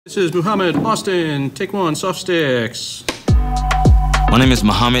This is Muhammad Austin, take one, soft sticks. My name is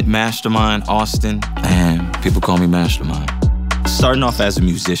Muhammad Mastermind Austin, and people call me Mastermind. Starting off as a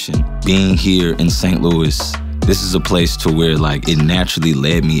musician, being here in St. Louis, this is a place to where it naturally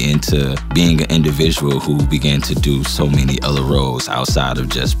led me into being an individual who began to do so many other roles outside of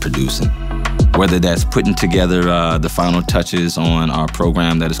just producing. Whether that's putting together the final touches on our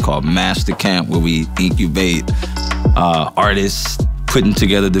program that is called Master Camp, where we incubate artists, putting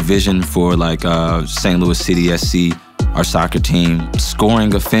together the vision for St. Louis City SC, our soccer team,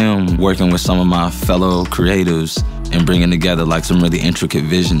 scoring a film, working with some of my fellow creatives, and bringing together some really intricate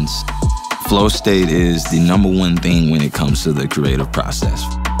visions. Flow state is the #1 thing when it comes to the creative process.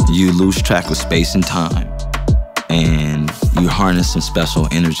 You lose track of space and time, and you harness some special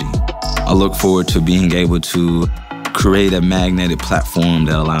energy. I look forward to being able to create a magnetic platform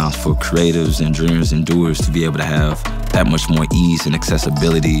that allows for creatives and dreamers and doers to be able to have that much more ease and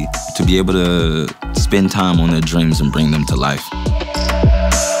accessibility, to be able to spend time on their dreams and bring them to life.